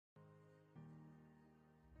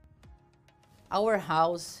our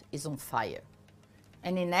house is on fire,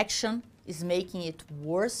 and inaction is making it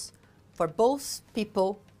worse for both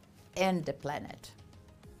people and the planet.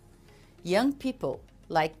 Young people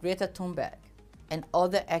like Greta Thunberg and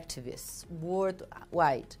other activists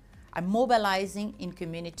worldwide are mobilizing in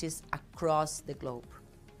communities across the globe.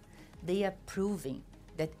 They are proving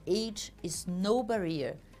that age is no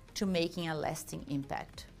barrier to making a lasting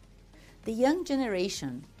impact. The young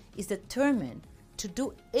generation is determined to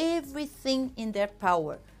do everything in their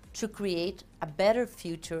power to create a better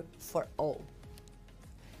future for all.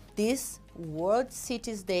 This World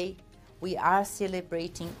Cities Day, we are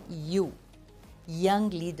celebrating you,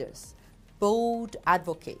 young leaders, bold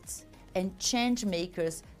advocates, and change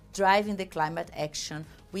makers driving the climate action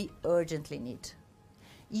we urgently need.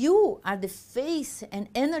 You are the face and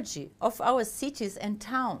energy of our cities and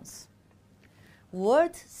towns.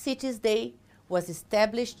 World Cities Day was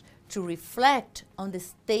established to reflect on the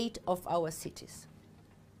state of our cities.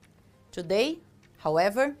 Today,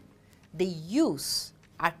 however, the youth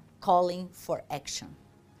are calling for action,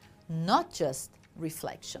 not just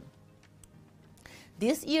reflection.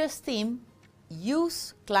 This year's theme,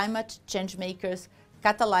 Youth Climate Changemakers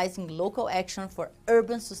Catalyzing Local Action for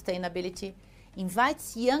Urban Sustainability,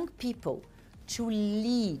 invites young people to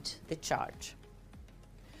lead the charge.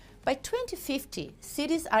 By 2050,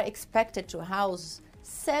 cities are expected to house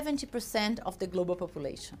 70% of the global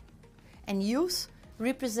population, and youth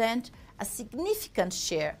represent a significant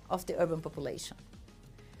share of the urban population.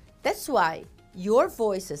 That's why your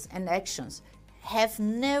voices and actions have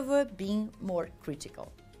never been more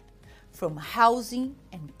critical. From housing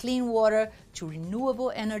and clean water to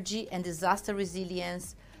renewable energy and disaster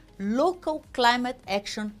resilience, local climate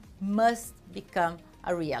action must become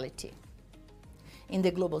a reality. In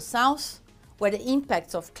the Global South, where the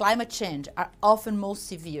impacts of climate change are often most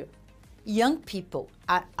severe, young people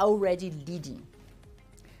are already leading.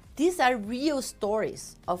 These are real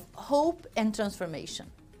stories of hope and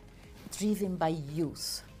transformation, driven by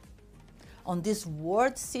youth. On this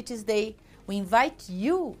World Cities Day, we invite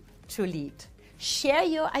you to lead, share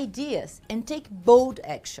your ideas, and take bold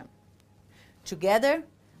action. Together,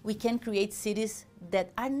 we can create cities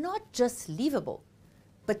that are not just livable,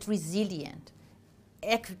 but resilient,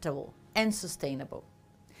 equitable, and sustainable.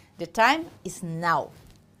 The time is now.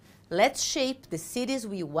 Let's shape the cities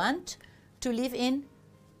we want to live in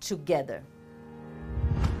together.